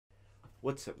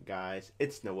What's up, guys?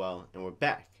 It's Noel, and we're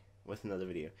back with another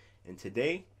video. And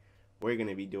today, we're going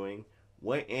to be doing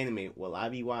what anime will I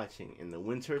be watching in the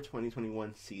winter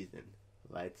 2021 season.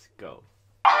 Let's go.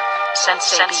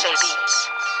 Sensei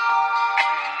Beats.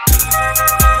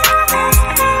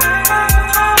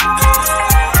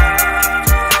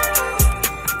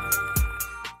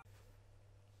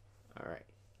 Alright.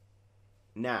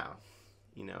 Now,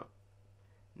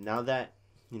 now that,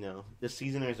 the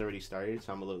season has already started,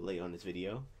 so I'm a little late on this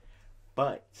video.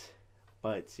 But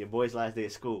your boy's last day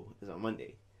of school is on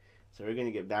Monday. So we're going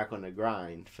to get back on the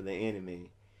grind for the anime.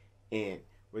 And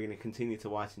we're going to continue to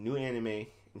watch new anime,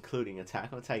 including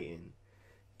Attack on Titan,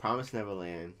 Promised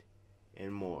Neverland,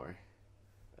 and more.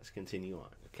 Let's continue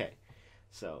on. Okay.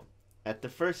 So, at the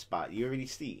first spot, you already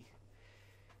see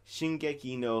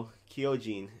Shingeki no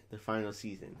Kyojin, the final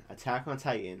season. Attack on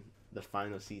Titan, the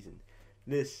final season.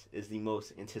 This is the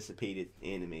most anticipated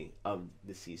anime of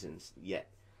the seasons yet.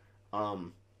 I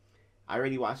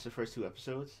already watched the first two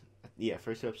episodes. Yeah,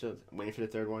 first two episodes. I'm waiting for the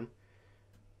third one.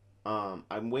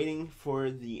 I'm waiting for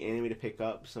the anime to pick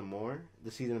up some more, the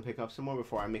season to pick up some more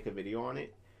before I make a video on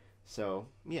it. So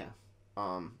yeah,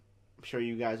 I'm sure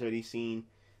you guys already seen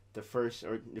at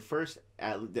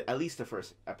least the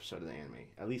first episode of the anime,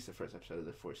 at least the first episode of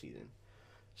the fourth season.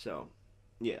 So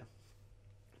yeah,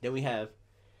 then we have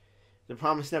The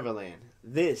Promised Neverland.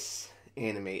 This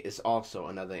anime is also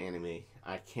another anime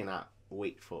I cannot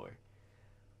wait for.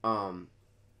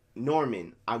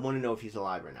 Norman, I want to know if he's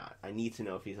alive or not. I need to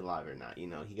know if he's alive or not.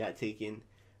 He got taken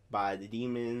by the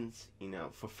demons,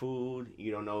 for food.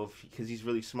 You don't know if, because he's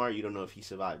really smart, you don't know if he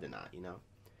survived or not,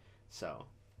 So,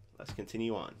 let's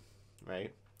continue on,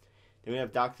 right? Then we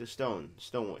have Dr. Stone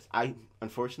Wars.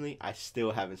 Unfortunately, I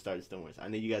still haven't started Stone Wars. I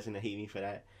know you guys are going to hate me for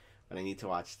that, but I need to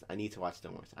watch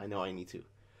Stone Wars. I know I need to.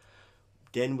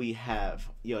 Then we have,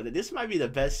 this might be the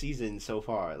best season so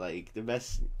far, like the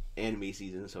best anime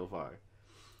season so far.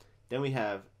 Then we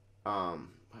have the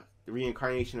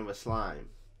Reincarnation of a Slime.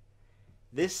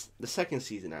 The second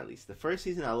season at least. The first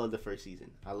season, I love the first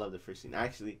season. I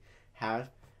actually have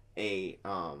a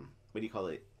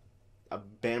a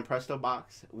Banpresto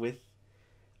box with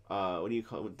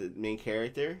with the main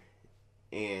character,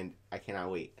 and I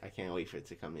cannot wait. I can't wait for it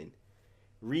to come in.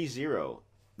 ReZero,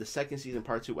 the second season,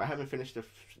 part 2. I haven't finished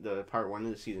the part 1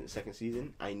 of the season, the second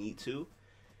season. I need to.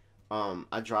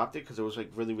 I dropped it because it was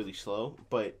really, really slow.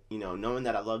 But knowing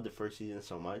that I loved the first season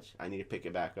so much, I need to pick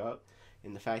it back up.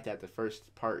 And the fact that the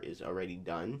first part is already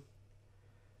done,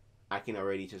 I can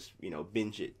already just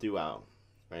binge it throughout,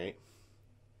 right?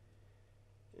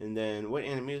 And then what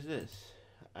anime is this?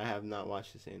 I have not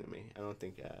watched this anime. I don't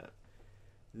think I have.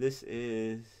 This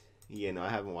is I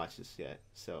haven't watched this yet.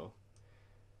 So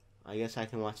I guess I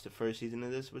can watch the first season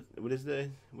of this. What's the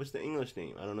English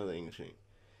name? I don't know the English name.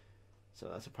 So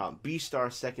that's a problem.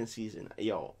 Beastars second season.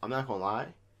 Yo, I'm not gonna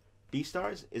lie.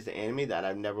 Beastars is the anime that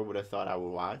I never would have thought I would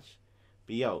watch.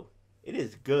 But yo, it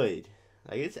is good.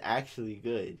 Like, it's actually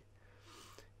good.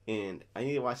 And I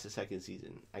need to watch the second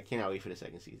season. I cannot wait for the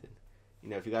second season.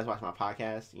 If you guys watch my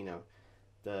podcast,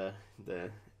 the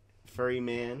furry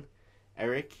man,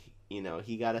 Eric,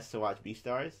 he got us to watch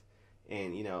Beastars.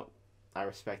 And, I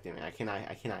respect him. I cannot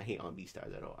hate on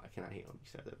Beastars at all.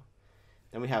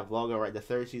 Then we have the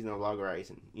third season of Log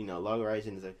Horizon. Log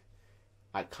Horizon is a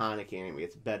iconic anime.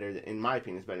 It's better, in my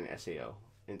opinion, it's better than SAO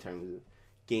in terms of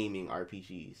gaming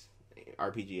RPGs.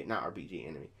 Not RPG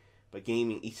anime, but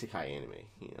gaming isekai anime,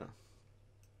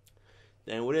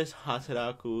 Then what is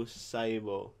Hataraku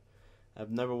Saibo?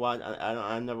 I've never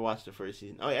watched the first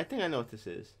season. Oh, yeah, I think I know what this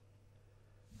is.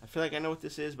 I feel like I know what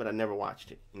this is, but I never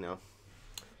watched it,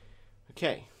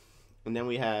 Okay. And then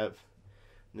we have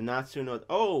Nanatsu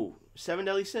no... Seven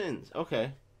Deadly Sins.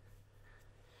 Okay.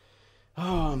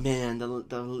 Oh, man. The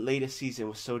latest season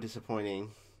was so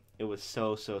disappointing. It was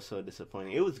so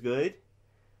disappointing. It was good,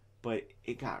 but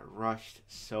it got rushed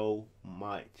so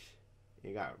much.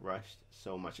 And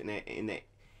the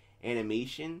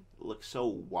animation looked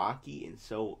so wacky and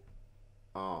so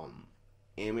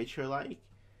amateur-like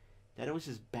that it was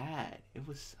just bad. It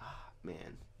was...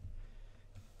 man.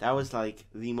 That was like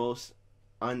the most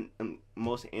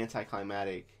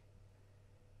anticlimactic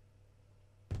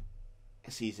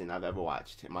season I've ever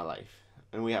watched in my life.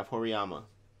 And we have Horimiya.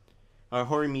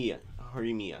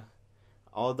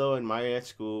 Although admired at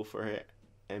school for her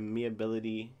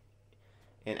amiability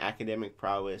and academic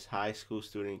prowess, high school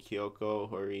student Kyoko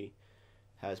Hori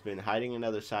has been hiding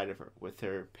another side of her. With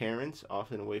her parents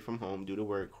often away from home due to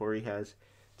work, Hori has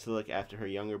to look after her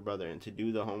younger brother and to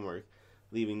do the homework,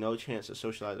 leaving no chance to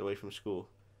socialize away from school.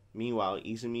 Meanwhile,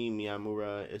 Izumi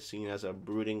Miyamura is seen as a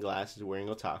brooding, glasses-wearing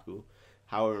otaku,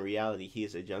 However, in reality, he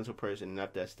is a gentle person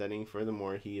enough that studying.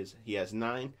 Furthermore, he has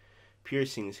 9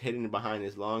 piercings hidden behind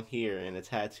his long hair and a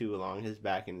tattoo along his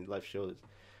back and left shoulders.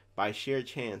 By sheer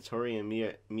chance, Tori and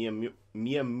Miyamura.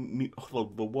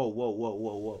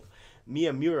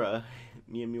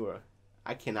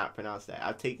 I cannot pronounce that.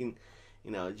 I've taken,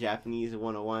 Japanese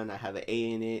 101. I have an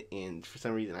A in it, and for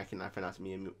some reason I cannot pronounce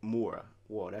Miyamura.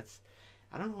 Whoa,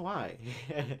 I don't know why.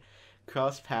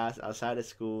 Cross paths outside of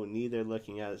school, neither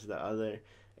looking as the other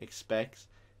expects.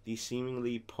 These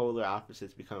seemingly polar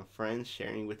opposites become friends,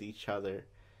 sharing with each other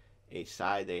a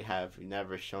side they have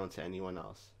never shown to anyone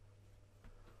else.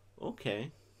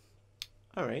 Okay.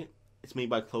 Alright. It's made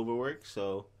by Cloverworks,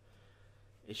 so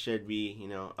it should be,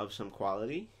 of some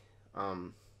quality.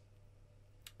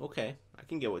 Okay. I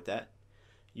can get with that.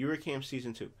 Eurocamp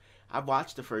Season 2. I've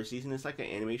watched the first season. It's like an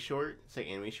anime short. It's like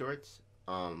anime shorts.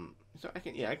 So I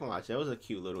can watch it. That was a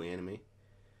cute little anime.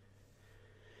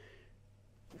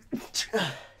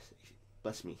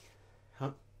 Bless me.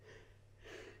 Huh?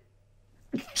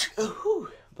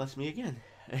 Bless me again.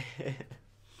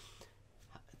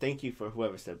 Thank you for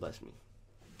whoever said bless me.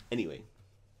 Anyway.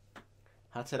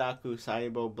 Hataraku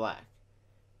Saibo Black.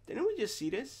 Didn't we just see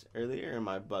this earlier, or am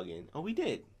I bugging? Oh, we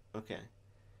did. Okay.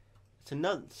 It's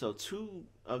another, so 2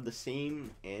 of the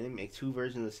same anime, 2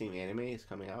 versions of the same anime is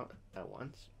coming out at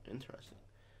once. Interesting.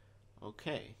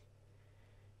 Okay.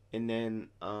 And then,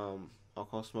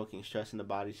 alcohol smoking, stress in the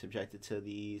body subjected to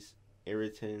these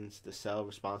irritants, the cell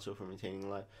responsible for maintaining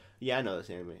life. Yeah, I know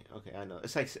this anime. Okay, I know.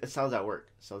 It's like, it Cells at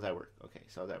Work. Cells at Work. Okay,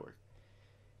 Cells at Work.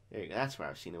 There you go. That's where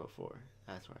I've seen it before.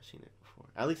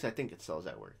 At least I think it's Cells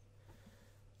at Work.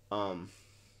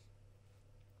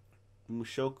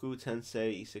 Mushoku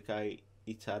Tensei Isekai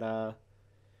Itara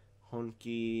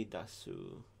Honki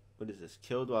Dasu. What is this?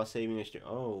 Killed while saving a strange.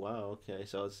 Oh, wow. Okay,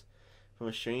 so it's from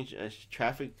a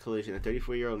traffic collision. A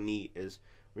 34-year-old NEET is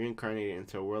reincarnated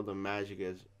into a world of magic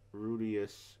as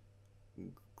Rudius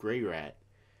Greyrat,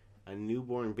 a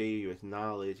newborn baby with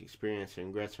knowledge, experience, and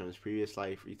regrets from his previous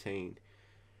life retained.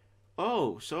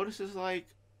 Oh, so this is like,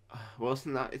 well, it's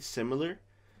not. It's similar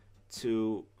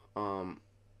to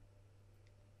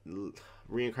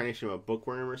reincarnation of a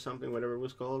bookworm or something, whatever it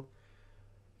was called.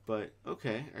 But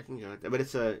okay, I can go with that. But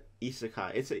it's a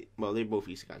isekai. Well, they're both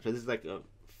isekai. So this is like a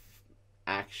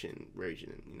action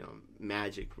version,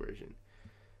 magic version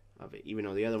of it. Even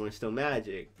though the other one is still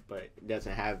magic, but it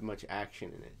doesn't have much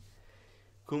action in it.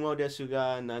 Kumo desu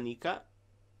ga nanika?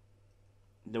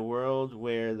 The world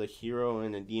where the hero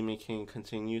and the demon king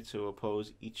continue to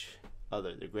oppose each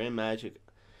other. The grand magic.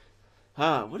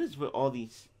 What is with all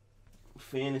these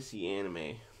fantasy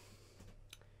anime?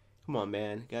 Come on,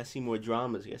 man. Gotta see more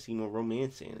dramas. Gotta see more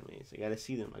romance animes. I gotta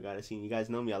see them. You guys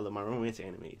know me. I love my romance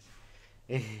animes.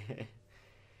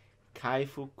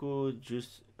 Kaifuku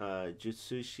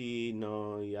Jutsushi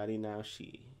no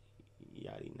Yarinaoshi.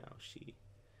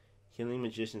 Healing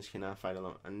magicians cannot fight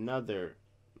alone. Another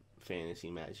fantasy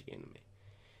magic anime.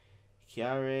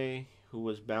 Kiare, who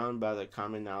was bound by the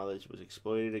common knowledge, was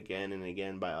exploited again and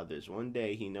again by others. One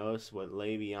day, he noticed what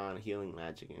lay beyond healing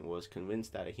magic and was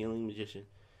convinced that a healing magician...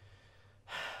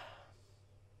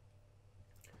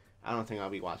 I don't think I'll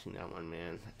be watching that one,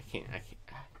 man. I can't.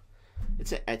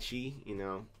 It's an ecchi,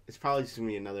 It's probably just gonna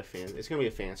be another It's gonna be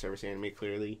a fan service anime,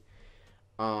 clearly.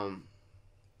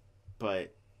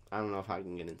 But I don't know if I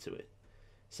can get into it.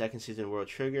 Second season World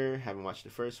Trigger. Haven't watched the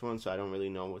first one, so I don't really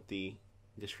know what the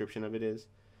description of it is.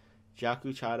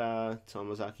 Jaku Chara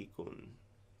Tomozaki-kun.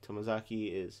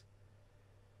 Tomozaki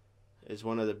is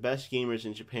one of the best gamers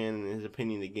in Japan, and in his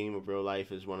opinion, the game of real life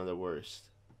is one of the worst.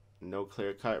 No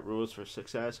clear-cut rules for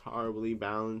success, horribly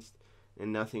balanced,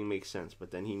 and nothing makes sense. But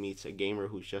then he meets a gamer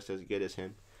who's just as good as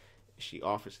him. She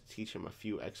offers to teach him a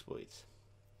few exploits.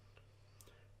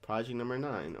 Project number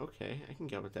 9. Okay, I can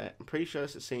get with that. I'm pretty sure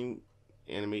it's the same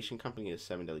animation company as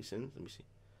Seven Deadly Sins. Let me see.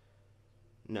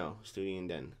 No, Studio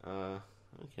Den.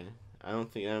 Okay.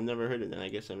 I've never heard of that. I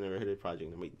guess I've never heard of Project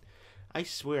number 8. I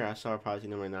swear I saw Project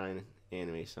number 9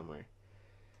 anime somewhere.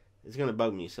 It's gonna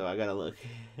bug me, so I gotta look.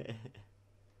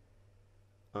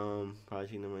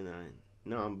 Project number 9.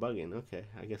 No, I'm bugging. Okay,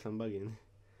 I guess I'm bugging.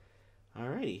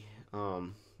 Alrighty.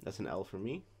 That's an L for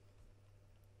me.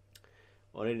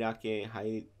 Oredake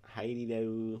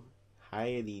Hairideru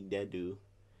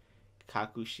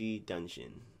Kakushi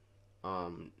Dungeon.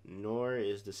 Nor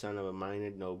is the son of a minor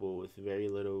noble with very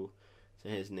little to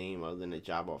his name other than a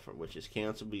job offer, which is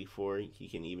canceled before he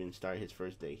can even start his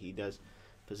first day. He does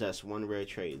possess one rare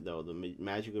trait, though, the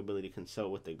magical ability to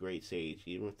consult with the great sage.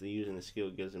 Even if using the skill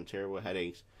gives him terrible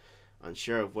headaches,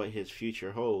 unsure of what his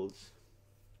future holds,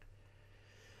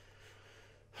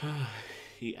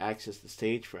 He acts as the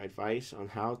stage for advice on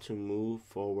how to move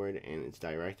forward, and it's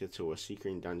directed to a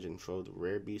secret dungeon filled with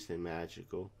rare beasts and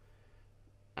magical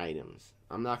items.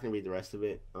 I'm not gonna read the rest of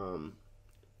it.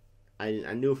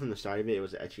 I knew from the start of it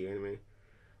was an ecchi anime.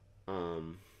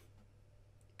 Um,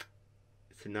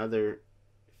 it's another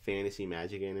fantasy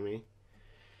magic anime.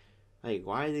 Like,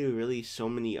 why do they release so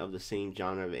many of the same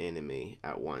genre of anime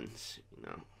at once? You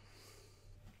know,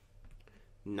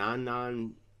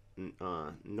 nonon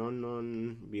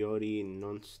biori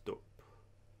non stop.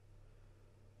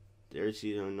 There's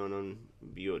nonon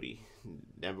biori.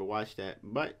 Never watched that,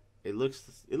 but it looks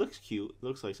cute. It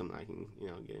looks like something I can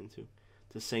get into.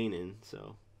 It's a seinen,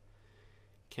 so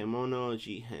Kemono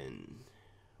Jihen.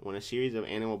 When a series of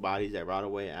animal bodies that rot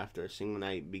away after a single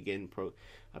night begin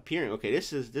appearing. Okay,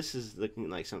 this is looking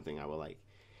like something I would like.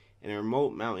 In a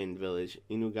remote mountain village,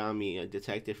 Inugami, a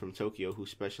detective from Tokyo who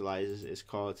specializes, is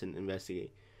called to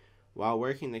investigate. While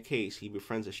working the case, he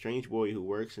befriends a strange boy who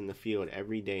works in the field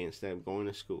every day instead of going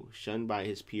to school. Shunned by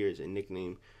his peers and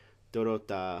nicknamed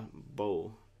Dorota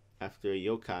Bo after a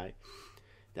yokai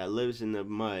that lives in the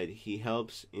mud, he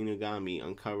helps Inugami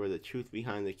uncover the truth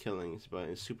behind the killings,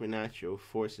 but supernatural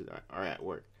forces are at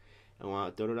work. And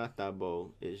while Dorota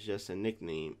Bo is just a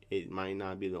nickname, it might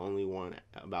not be the only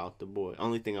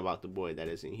thing about the boy that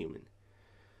isn't human.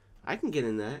 I can get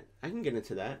in that. I can get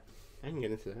into that.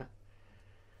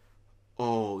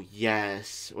 Oh,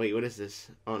 yes. Wait, what is this?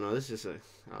 Oh, no, this is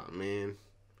oh, man.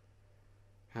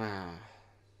 Man,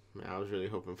 I was really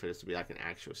hoping for this to be like an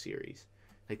actual series.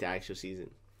 Like the actual season.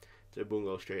 The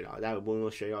Bungo Stray Dogs. That Bungo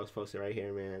Stray Dogs posted right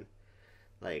here, man.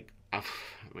 Like, I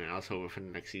was hoping for the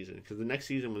next season. Because the next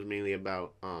season was mainly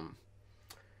about,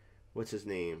 what's his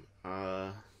name?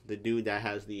 The dude that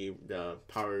has the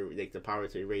power, like the power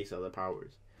to erase other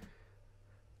powers.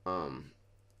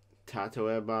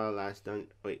 Tatoeba Last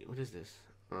Dungeon. Wait, what is this?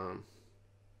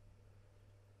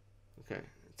 Okay.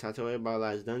 Tatoeba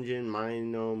Last Dungeon, Mai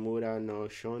no Mura no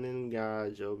Shonen ga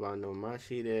Joba no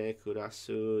Mashi de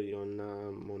Kurasu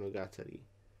Yona Monogatari.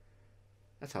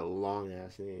 That's a long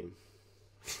ass name.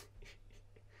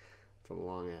 It's a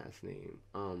long ass name.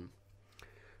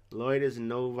 Lloyd is a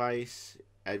novice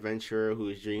adventurer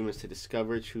whose dream is to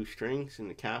discover true strengths in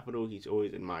the capital he's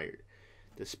always admired.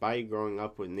 Despite growing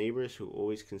up with neighbors who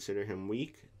always consider him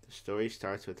weak, the story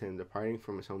starts with him departing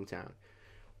from his hometown,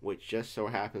 which just so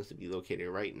happens to be located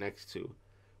right next to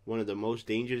one of the most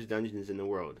dangerous dungeons in the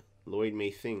world. Lloyd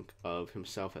may think of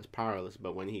himself as powerless,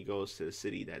 but when he goes to the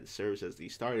city that serves as the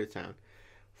starter town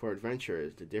for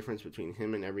adventurers, the difference between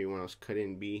him and everyone else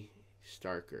couldn't be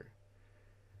starker.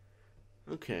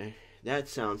 Okay, that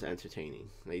sounds entertaining.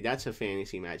 Like, that's a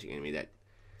fantasy magic anime that,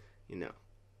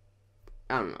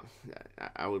 I don't know.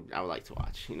 I would like to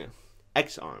watch,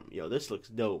 X-Arm. Yo, this looks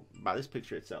dope. By this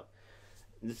picture itself.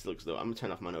 This looks dope. I'm going to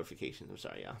turn off my notifications. I'm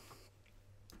sorry, y'all.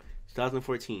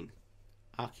 2014.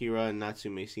 Akira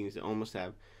Natsume seems to almost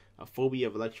have a phobia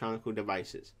of electronic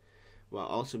devices. While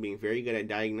also being very good at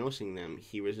diagnosing them,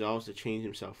 he resolves to change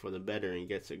himself for the better and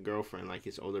gets a girlfriend like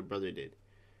his older brother did.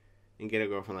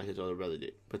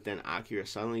 But then Akira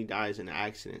suddenly dies in an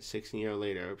accident. 16 years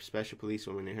later, a special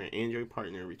policewoman and her android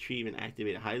partner retrieve and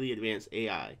activate a highly advanced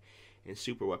AI and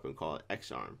super weapon called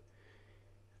X-Arm.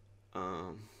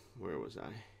 Where was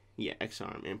I? Yeah,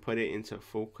 X-Arm, and put it into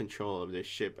full control of their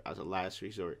ship as a last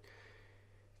resort.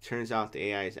 Turns out the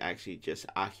AI is actually just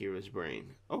Akira's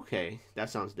brain. Okay,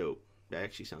 that sounds dope. That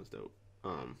actually sounds dope.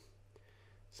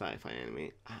 Sci-fi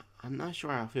anime. I'm not sure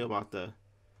how I feel about the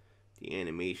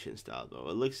animation style though.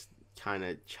 It looks kind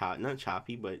of not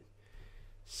choppy, but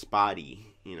spotty.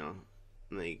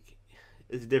 Like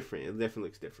it's different. It definitely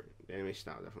looks different. The animation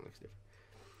style definitely looks different.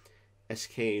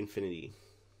 SK Infinity,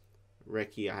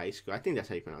 Rekia High School. I think that's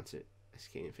how you pronounce it.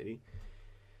 SK Infinity.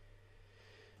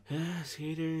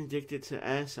 Skater addicted to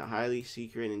S, a highly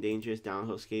secret and dangerous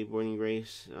downhill skateboarding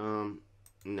race. No,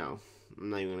 I'm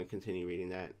not even gonna continue reading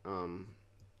that.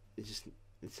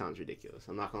 It sounds ridiculous.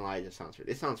 I'm not gonna lie, it sounds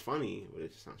funny, but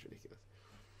it just sounds ridiculous.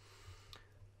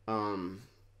 How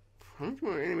much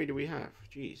more anime do we have?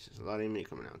 Jeez, there's a lot of anime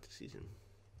coming out this season.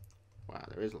 Wow,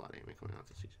 there is a lot of anime coming out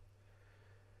this season.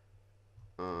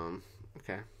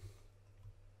 Okay.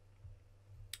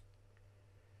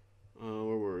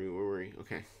 Where were we?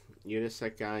 Okay.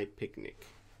 Yurasekai Picnic.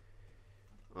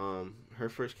 Her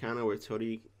first counter with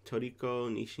Toriko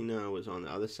Nishina was on the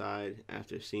other side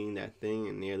after seeing that thing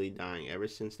and nearly dying. Ever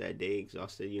since that day,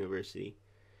 exhausted university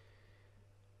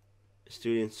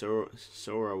student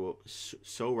Sorawo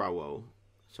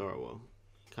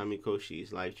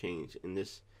Kamikoshi's life changed in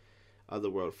this other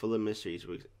world full of mysteries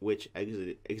which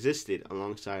existed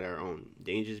alongside our own.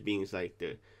 Dangerous beings like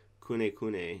the Kune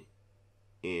Kune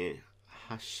and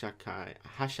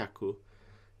Hashaku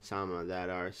Sama that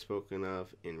are spoken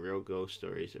of in real ghost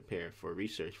stories appear for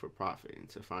research for profit and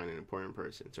to find an important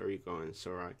person. Toriko and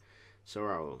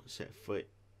Sorao set foot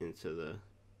into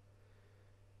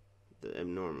the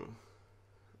abnormal.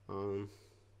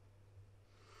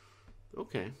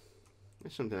 Okay,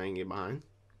 that's something I can get behind.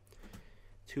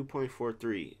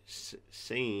 2.43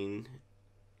 Sane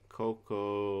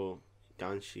Koko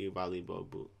Danshi Volleyball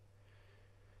Boot.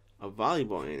 A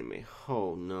volleyball anime.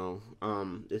 Oh no.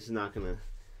 This is not gonna.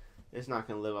 It's not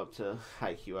gonna live up to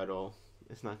Haikyuu at all.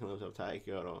 It's not gonna live up to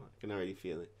Haikyuu at all. I can already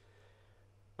feel it.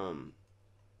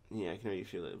 Yeah, I can already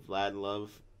feel it. Vlad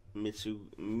Love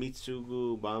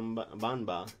Mitsugu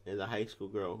Banba is a high school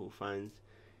girl who finds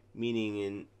meaning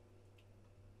in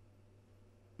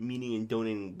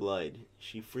donating blood.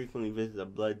 She frequently visits a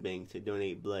blood bank to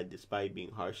donate blood despite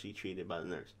being harshly treated by the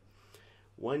nurse.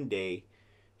 One day,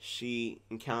 she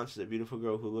encounters a beautiful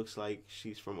girl who looks like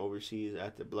she's from overseas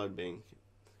at the blood bank.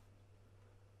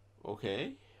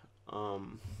 Okay.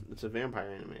 It's a vampire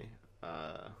anime.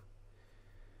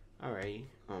 Alright.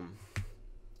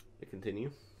 To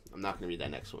continue. I'm not gonna read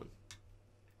that next one.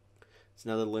 It's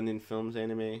another Linden Films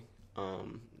anime.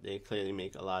 They clearly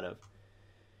make a lot of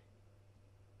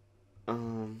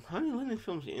how many Linden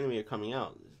Films anime are coming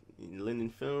out? Linden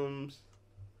Films,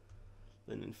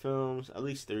 at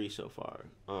least 3 so far.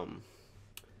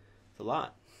 It's a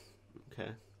lot.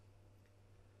 Okay.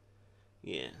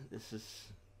 Yeah, this is,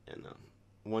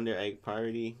 Wonder Egg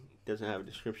Priority doesn't have a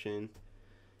description.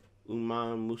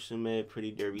 Umam Musume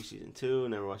Pretty Derby Season 2.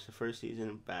 Never watched the first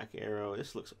season. Back Arrow.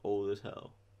 This looks old as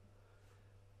hell.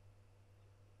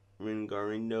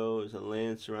 Ringarindo is a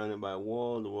land surrounded by a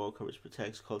wall. The wall covers,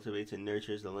 protects, cultivates, and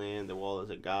nurtures the land. The wall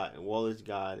is a god. The wall is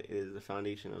God. It is the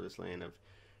foundation of this land of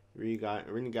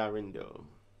Ringarindo.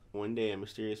 One day, a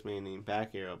mysterious man named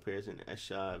Back Arrow appears in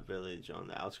Esha village on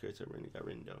the outskirts of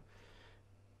Ringarindo.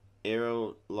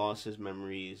 Arrow lost his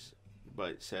memories,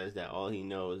 but says that all he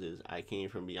knows is, I came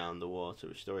from beyond the wall to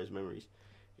restore his memories.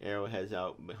 Arrow heads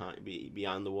out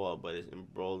beyond the wall, but is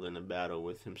embroiled in a battle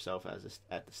with himself at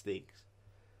the stakes.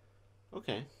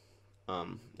 Okay,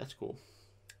 that's cool.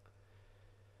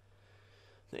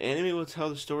 The anime will tell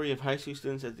the story of high school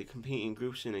students as they compete in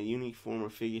groups in a unique form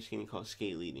of figure skating called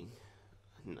skate leading.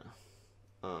 No,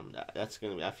 that's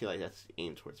gonna be. I feel like that's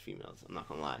aimed towards females. I'm not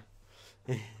gonna lie.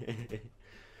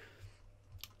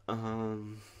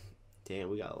 Damn,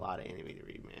 we got a lot of anime to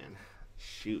read, man.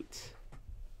 Shoot.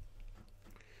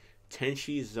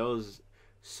 Tenshi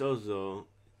Sozo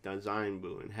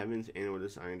Designbu in Heaven's Animal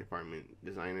Design Department.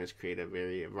 Designers create a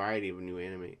variety of new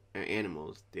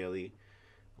animals daily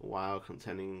while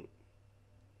contending.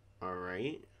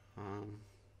 Alright.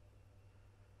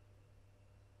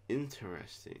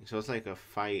 Interesting. So it's like a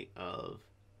fight of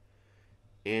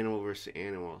animal versus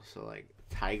animal. So like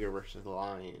tiger versus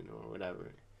lion or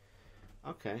whatever.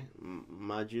 Okay.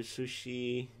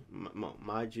 Majutsushi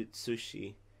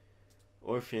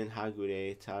Orphan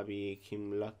Hagure Tabi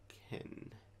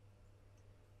Kimluken.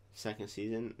 Second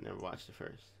season, never watched the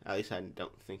first. At least I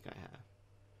don't think I have.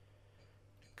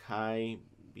 Kai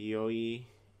Bioi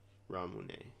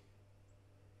Ramune.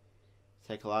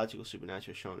 Psychological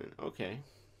supernatural shonen. Okay.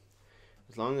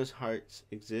 As long as hearts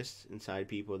exist inside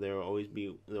people, there will always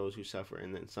be those who suffer,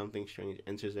 and then something strange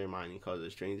enters their mind and causes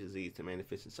a strange disease to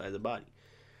manifest inside the body.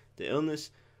 The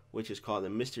illness, which is called a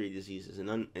mystery disease, is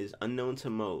unknown to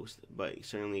most, but it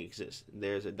certainly exists.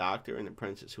 There is a doctor and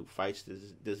apprentice who fights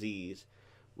this disease,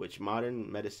 which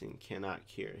modern medicine cannot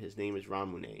cure. His name is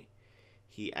Ramune.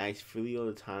 He acts freely all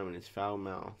the time in his foul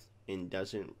mouth and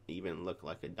doesn't even look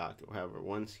like a doctor. However,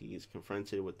 once he is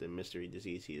confronted with the mystery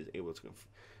disease, he is able to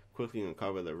quickly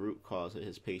uncover the root cause of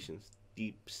his patient's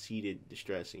deep-seated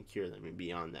distress and cure them, and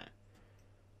beyond that.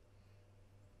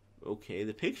 Okay,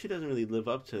 the picture doesn't really live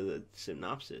up to the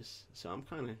synopsis, so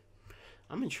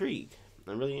I'm intrigued.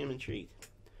 I really am intrigued.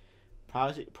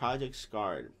 Project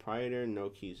Scarred, Praetor no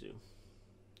Kizu.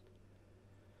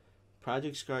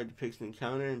 Project Scarred depicts the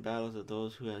encounter and battles of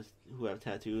those who have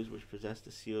tattoos which possess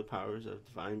the sealed powers of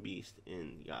divine beasts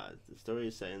and gods. The story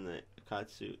is set in the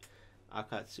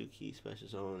Akatsuki Special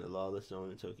Zone, the lawless zone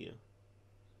in Tokyo.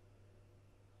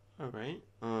 Alright,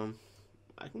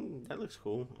 that looks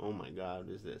cool. Oh my god,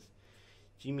 what is this?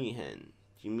 Jimi Hen.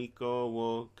 Jimiko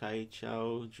wo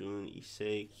Kaichao Jun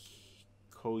Issei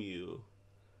Koyu.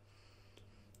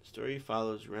 The story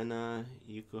follows Rena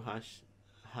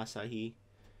Hasahi,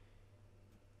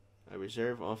 a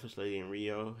reserve office lady in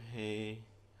Rio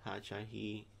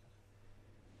Hachiya.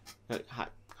 What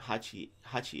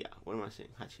am I saying?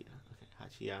 Hachiya. Okay,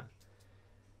 Hachiya.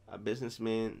 A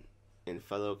businessman and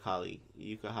fellow colleague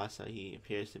Yuka Hasahi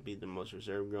appears to be the most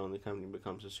reserved girl in the company,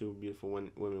 becomes a super beautiful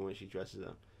woman when she dresses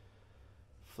up.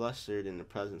 Flustered in the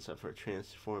presence of her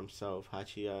transformed self,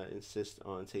 Hachiya insists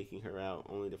on taking her out,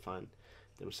 only to find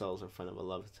themselves in front of a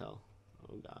love hotel.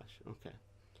 Oh gosh, okay.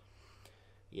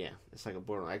 Yeah, it's like a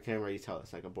borderline. I can't really tell.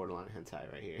 It's like a borderline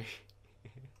hentai right here.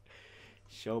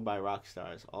 Show by rock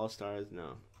stars. All stars?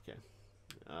 No. Okay.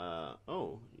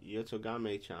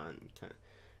 Yotogame-chan.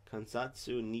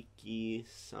 Kansatsu Nikki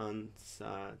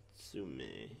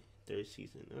Sansatsume. Third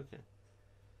season. Okay.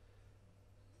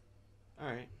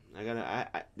 Alright.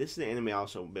 This is the anime I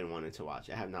also been wanting to watch.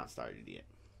 I have not started yet.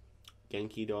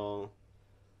 Genki Doll.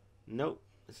 Nope.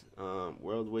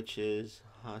 World Witches.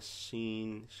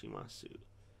 Hashin Shimasu.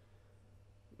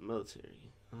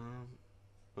 Military.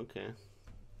 Okay.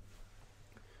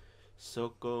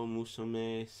 Soko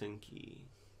Musume Senki.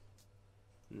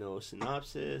 No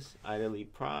synopsis. Idly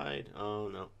Pride. Oh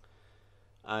no.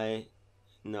 I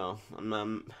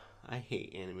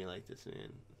hate anime like this,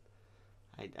 man.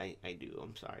 I do.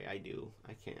 I'm sorry. I do.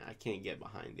 I can't get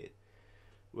behind it.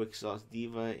 Wixsauce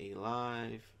Diva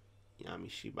Alive. Yami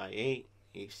Shibai 8.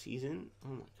 8th season. Oh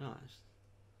my gosh.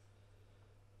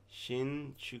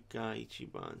 Shin Chuka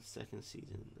Ichiban 2nd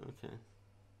season. Okay.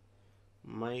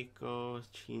 Maiko-san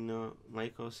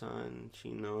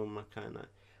Chino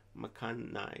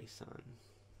Makanai-san.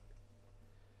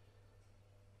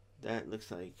 That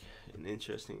looks like an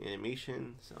interesting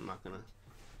animation, so I'm not gonna.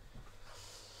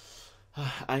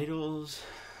 Idols.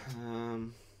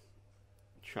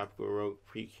 Tropical Rogue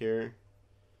Precure.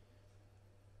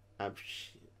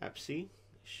 Apsi.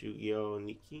 Shugyo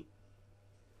Nikki.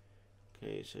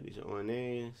 Okay, so these are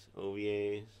ONAs,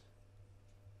 OVAs.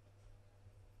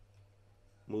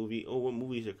 What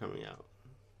movies are coming out?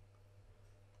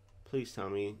 Please tell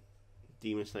me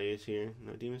Demon Slayer's here.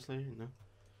 No Demon Slayer? No.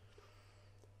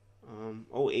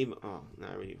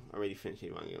 Already finished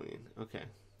Evangelion. Okay.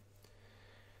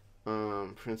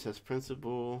 Princess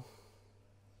Principal.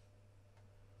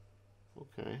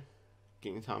 Okay.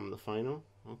 Getting Tom in the final.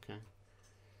 Okay.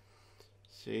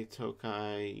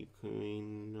 Seitokai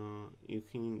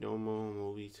Yukini Domo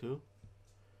movie 2.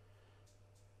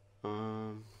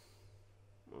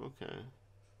 Okay.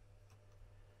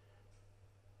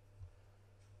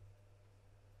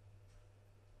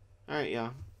 Alright,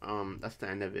 yeah. That's the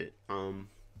end of it.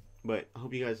 But I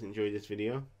hope you guys enjoyed this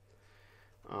video.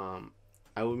 I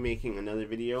will be making another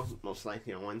video, most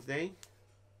likely on Wednesday.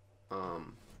 But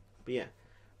yeah,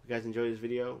 if you guys enjoyed this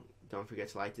video, don't forget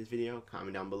to like this video,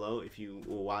 comment down below if you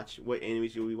will watch, what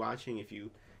animes you'll be watching, if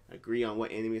you agree on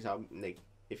what animes I'll like,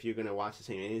 if you're gonna watch the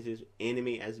same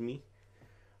anime as me.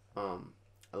 I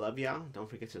love y'all. Don't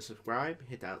forget to subscribe.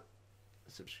 Hit that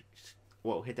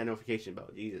notification bell.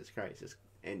 Jesus Christ!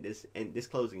 This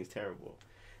closing is terrible.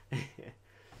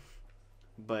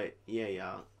 But yeah,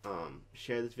 y'all.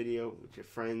 Share this video with your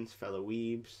friends, fellow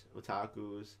weebs,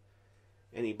 otakus,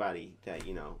 anybody that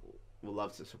would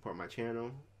love to support my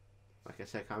channel. Like I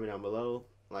said, comment down below,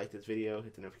 like this video,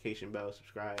 hit the notification bell,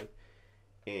 subscribe,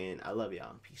 and I love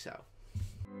y'all. Peace out.